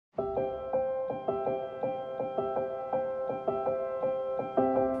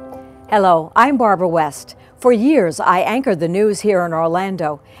Hello, I'm Barbara West. For years, I anchored the news here in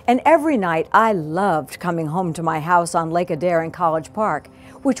Orlando, and every night I loved coming home to my house on Lake Adair in College Park,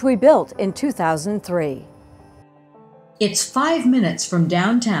 which we built in 2003. It's 5 minutes from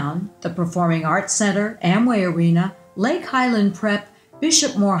downtown, the Performing Arts Center, Amway Arena, Lake Highland Prep,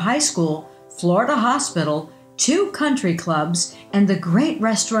 Bishop Moore High School, Florida Hospital, 2 country clubs, and the great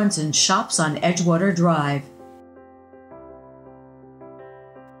restaurants and shops on Edgewater Drive.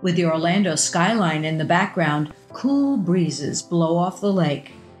 With the Orlando skyline in the background, cool breezes blow off the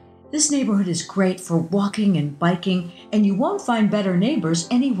lake. This neighborhood is great for walking and biking, and you won't find better neighbors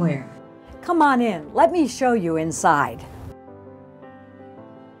anywhere. Come on in, let me show you inside.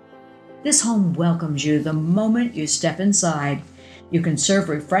 This home welcomes you the moment you step inside. You can serve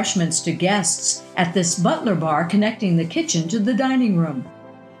refreshments to guests at this butler bar connecting the kitchen to the dining room.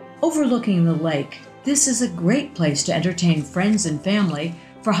 Overlooking the lake, this is a great place to entertain friends and family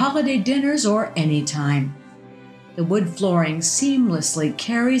for holiday dinners or any time. The wood flooring seamlessly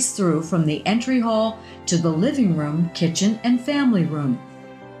carries through from the entry hall to the living room, kitchen, and family room.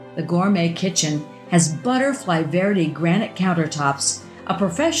 The gourmet kitchen has butterfly Verde granite countertops, a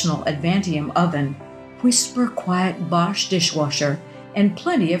professional Advantium oven, whisper quiet Bosch dishwasher, and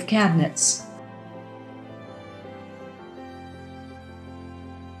plenty of cabinets.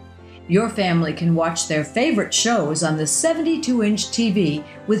 Your family can watch their favorite shows on the 72-inch TV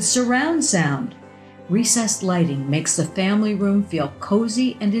with surround sound. Recessed lighting makes the family room feel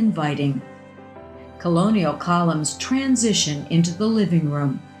cozy and inviting. Colonial columns transition into the living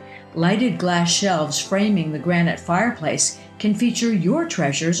room. Lighted glass shelves framing the granite fireplace can feature your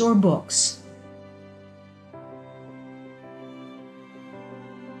treasures or books.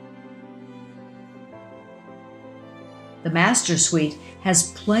 The master suite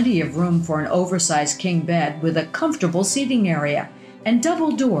has plenty of room for an oversized king bed with a comfortable seating area and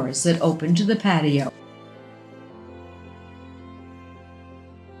double doors that open to the patio.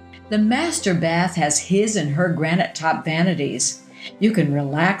 The master bath has his and her granite top vanities. You can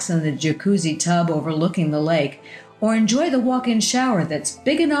relax in the jacuzzi tub overlooking the lake or enjoy the walk-in shower that's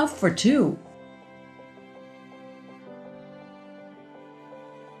big enough for 2.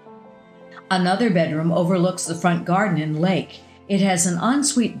 Another bedroom overlooks the front garden and lake. It has an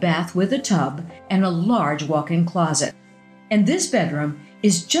ensuite bath with a tub and a large walk-in closet. And this bedroom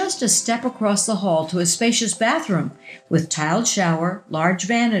is just a step across the hall to a spacious bathroom with tiled shower, large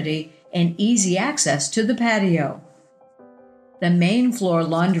vanity, and easy access to the patio. The main floor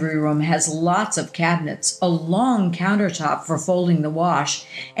laundry room has lots of cabinets, a long countertop for folding the wash,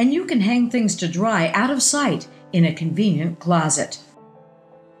 and you can hang things to dry out of sight in a convenient closet.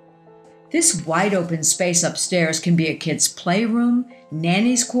 This wide-open space upstairs can be a kid's playroom,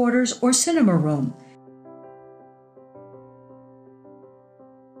 nanny's quarters, or cinema room.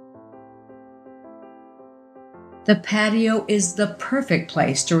 The patio is the perfect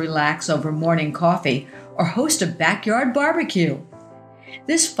place to relax over morning coffee or host a backyard barbecue.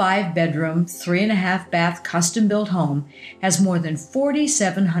 This 5-bedroom, 3.5-bath custom-built home has more than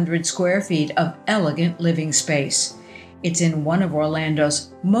 4,700 square feet of elegant living space. It's in one of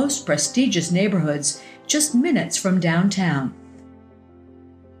Orlando's most prestigious neighborhoods, just minutes from downtown.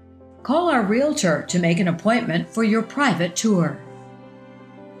 Call our realtor to make an appointment for your private tour.